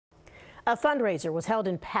A fundraiser was held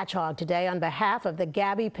in Patchogue today on behalf of the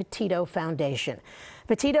Gabby Petito Foundation.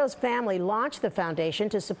 Petito's family launched the foundation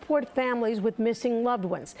to support families with missing loved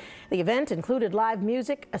ones. The event included live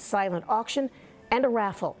music, a silent auction, and a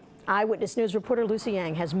raffle. Eyewitness News reporter Lucy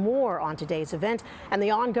Yang has more on today's event and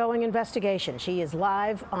the ongoing investigation. She is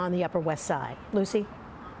live on the Upper West Side. Lucy?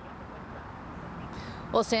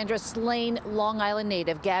 Well, Sandra, slain Long Island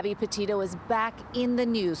native Gabby Petito is back in the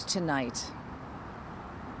news tonight.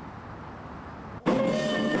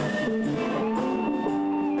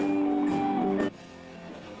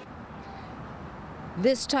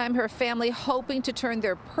 This time, her family hoping to turn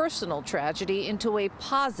their personal tragedy into a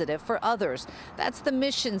positive for others. That's the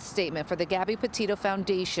mission statement for the Gabby Petito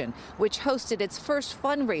Foundation, which hosted its first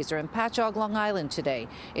fundraiser in Patchogue, Long Island today.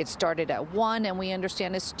 It started at 1 and we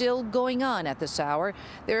understand is still going on at this hour.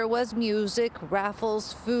 There was music,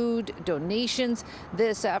 raffles, food, donations.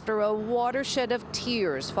 This after a watershed of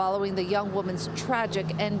tears following the young woman's tragic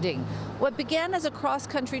ending. What began as a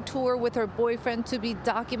cross-country tour with her boyfriend to be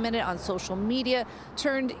documented on social media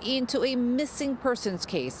turned into a missing persons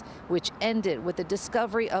case, which ended with the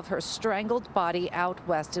discovery of her strangled body out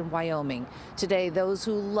west in Wyoming. Today, those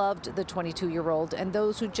who loved the 22-year-old and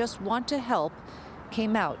those who just want to help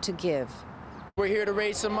came out to give. We're here to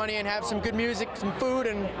raise some money and have some good music, some food,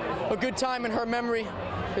 and a good time in her memory,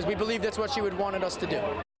 because we believe that's what she would wanted us to do.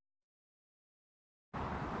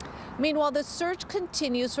 Meanwhile, the search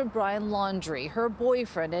continues for Brian Laundrie, her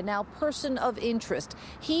boyfriend and now person of interest.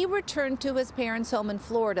 He returned to his parents' home in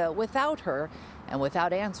Florida without her and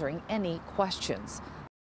without answering any questions.